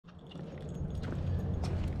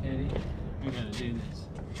You're gonna do this.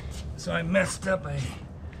 So I messed up. I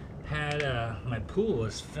had my pool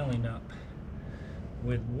was filling up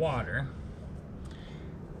with water,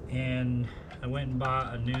 and I went and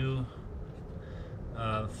bought a new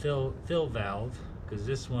fill valve because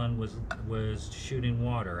this one was shooting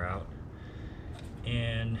water out,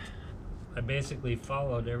 and I basically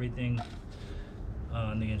followed everything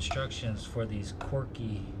on the instructions for these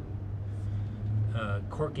Korky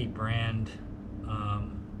brand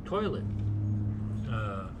toilet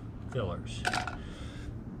fillers,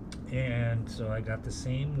 and so I got the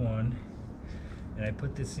same one, and I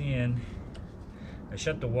put this in. I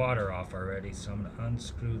shut the water off already, so I'm gonna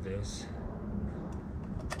unscrew this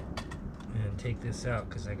and take this out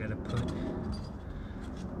because I gotta put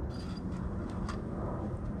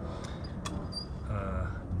a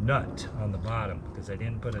nut on the bottom because I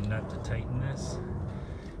didn't put a nut to tighten this,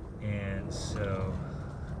 and so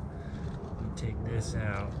let me take this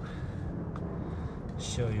out,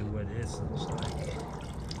 show you what this looks like.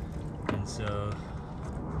 And so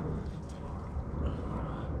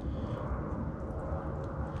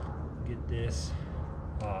get this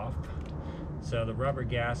off. So the rubber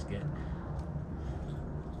gasket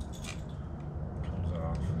comes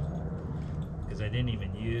off because I didn't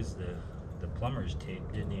even use the plumber's tape,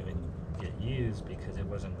 didn't even get used because it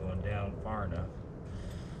wasn't going down far enough.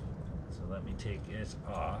 So let me take this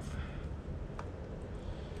off.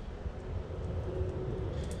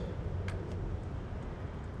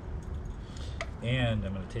 And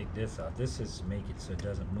I'm going to take this off. This is to make it so it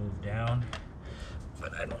doesn't move down,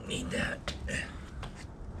 but I don't need that.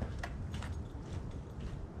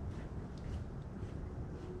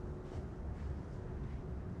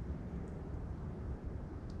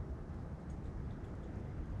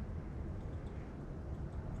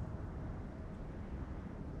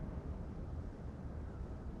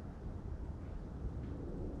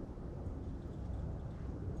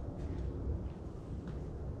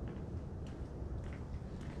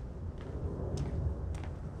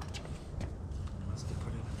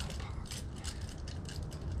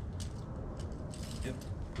 Yep,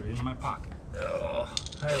 put it in my pocket. Oh,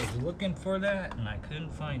 I was looking for that and I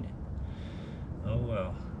couldn't find it. Oh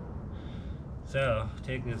well. So,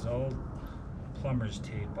 take this old plumber's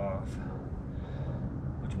tape off,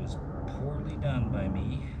 which was poorly done by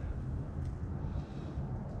me.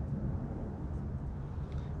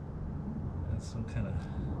 That's some kind of...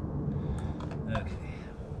 Okay.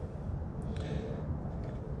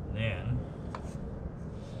 Then,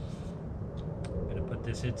 I'm going to put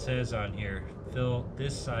this, it says on here, fill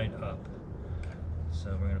this side up.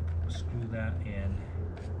 So we're going to screw that in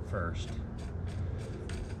first.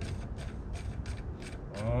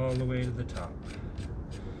 All the way to the top.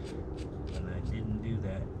 And I didn't do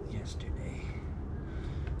that yesterday.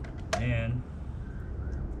 And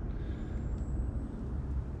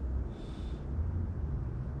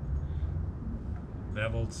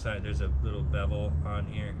beveled side, there's a little bevel on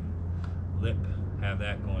here. Lip, have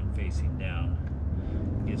that going facing down.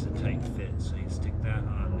 Gives a tight fit, so you stick that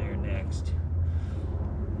on there next.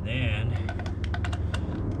 Then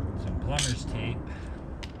some plumber's tape.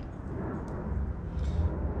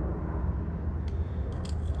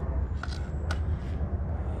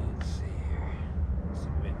 Let's see here. What's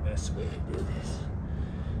the best way to do this?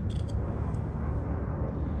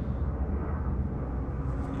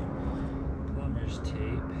 Plumber's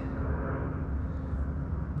tape.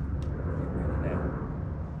 Get rid of that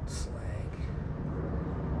slag.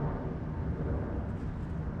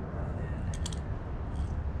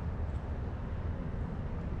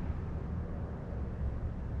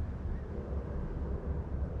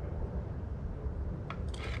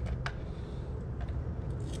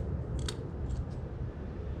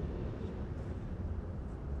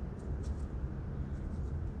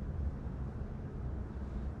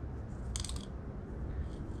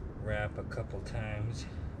 Wrap a couple times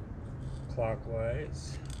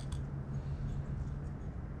clockwise.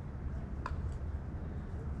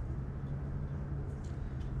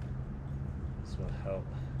 This will help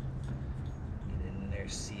get it in there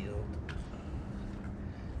sealed.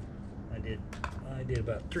 I did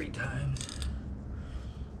about 3 times.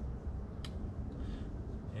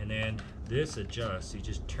 And then this adjusts. You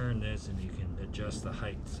just turn this and you can adjust the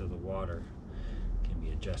height so the water can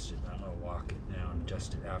be adjusted. I'm going to lock it down,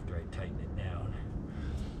 adjust it after I tighten it down.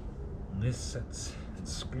 And this sets and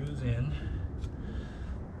screws in.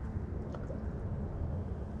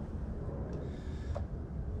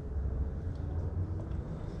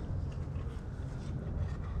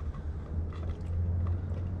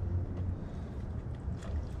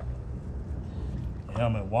 Now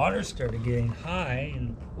my water started getting high in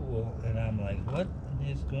the pool, and I'm like, what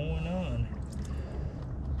is going on?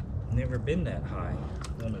 Never been that high.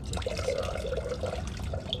 I'm gonna take this off.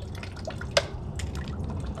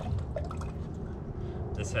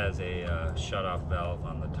 This has a shut-off valve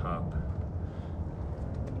on the top.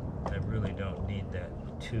 I really don't need that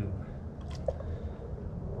tube.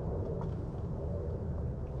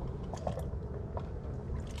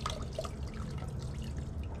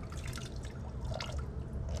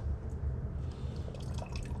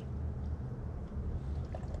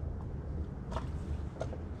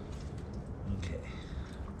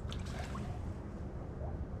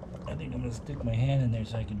 I think I'm going to stick my hand in there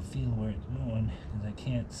so I can feel where it's going, because I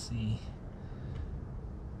can't see.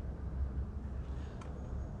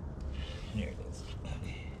 There it is.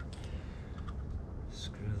 Okay.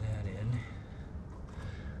 Screw that in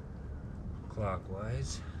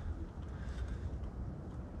clockwise.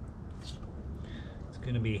 It's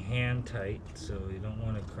going to be hand tight, so you don't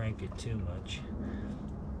want to crank it too much.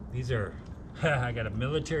 These are I got a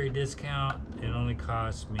military discount. It only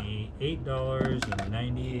cost me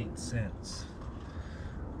 $8.98.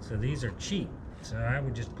 So these are cheap. So I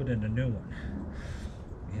would just put in a new one.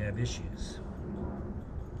 You have issues.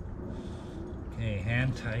 Okay,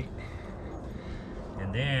 hand tight.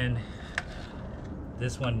 And then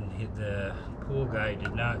this one, the pool guy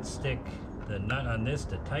did not stick the nut on this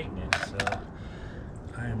to tighten it. So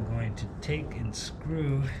I am going to take and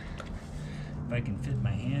screw, if I can fit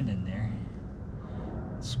my hand in there,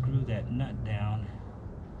 screw that nut down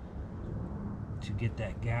to get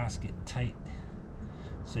that gasket tight.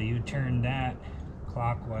 So you turn that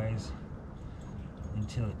clockwise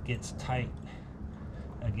until it gets tight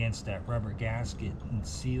against that rubber gasket and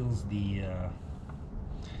seals the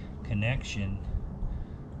connection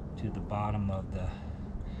to the bottom of the,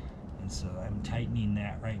 and so I'm tightening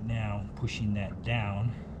that right now, pushing that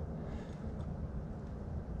down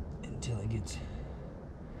until it gets,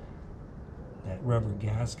 that rubber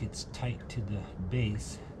gasket's tight to the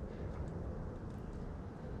base.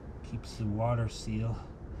 Keeps the water seal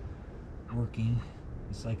working.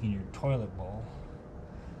 It's like in your toilet bowl.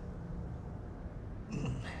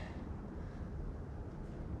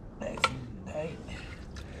 Nice and tight.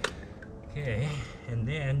 Okay, and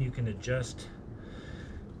then you can adjust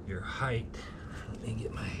your height. Let me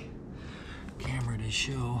get my camera to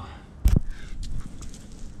show.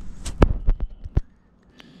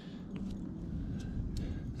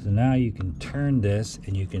 So now you can turn this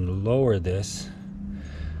and you can lower this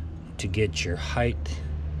to get your height.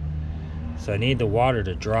 So I need the water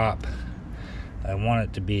to drop. I want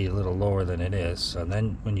it to be a little lower than it is. So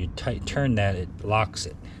then when you turn that, it locks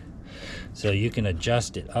it. So you can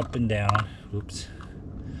adjust it up and down. Oops.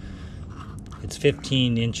 It's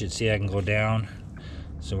 15 inches. See, I can go down.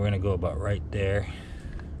 So we're gonna go about right there.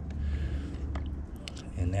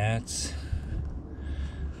 And that's,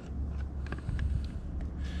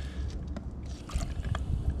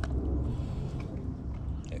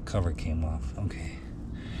 that cover came off. Okay.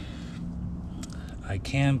 I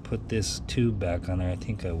can put this tube back on there. I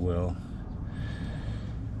think I will.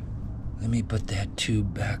 Let me put that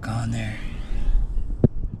tube back on there.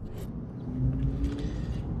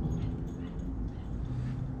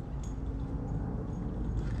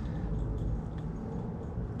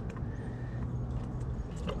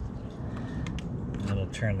 And then we'll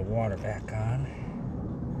turn the water back on.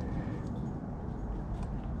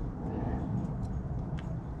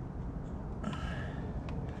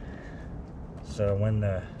 So when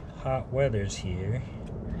the hot weather's here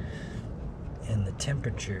and the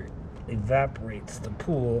temperature evaporates the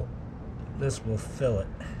pool, this will fill it.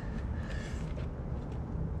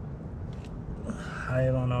 I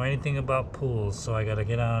don't know anything about pools, so I gotta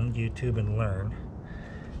get on YouTube and learn.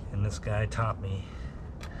 And this guy taught me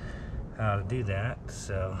how to do that,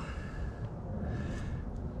 so.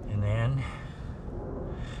 And then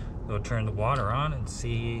go turn the water on and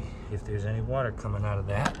see if there's any water coming out of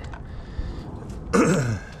that.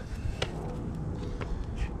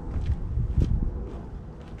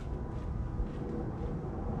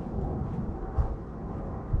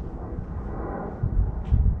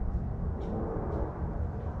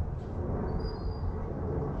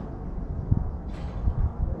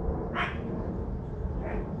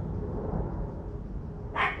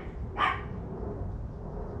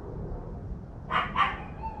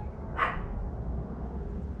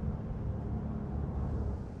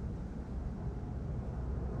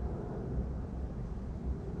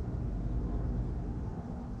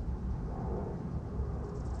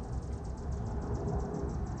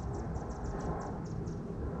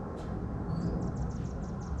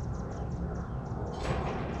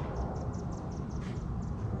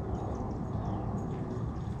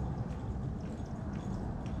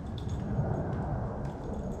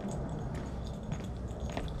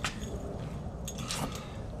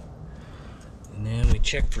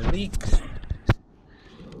 check for leaks.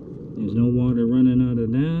 There's no water running out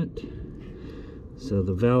of that. So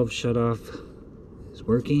the valve shut off is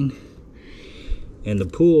working. And the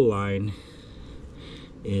pool line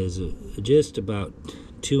is just about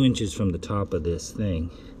 2 inches from the top of this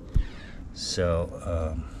thing.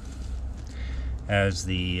 So as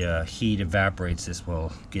the heat evaporates, this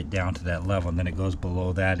will get down to that level, and then it goes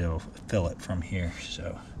below that, it'll fill it from here.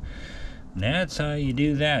 So that's how you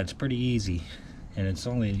do that. It's pretty easy, and it's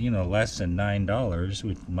only, you know, less than $9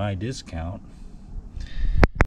 with my discount.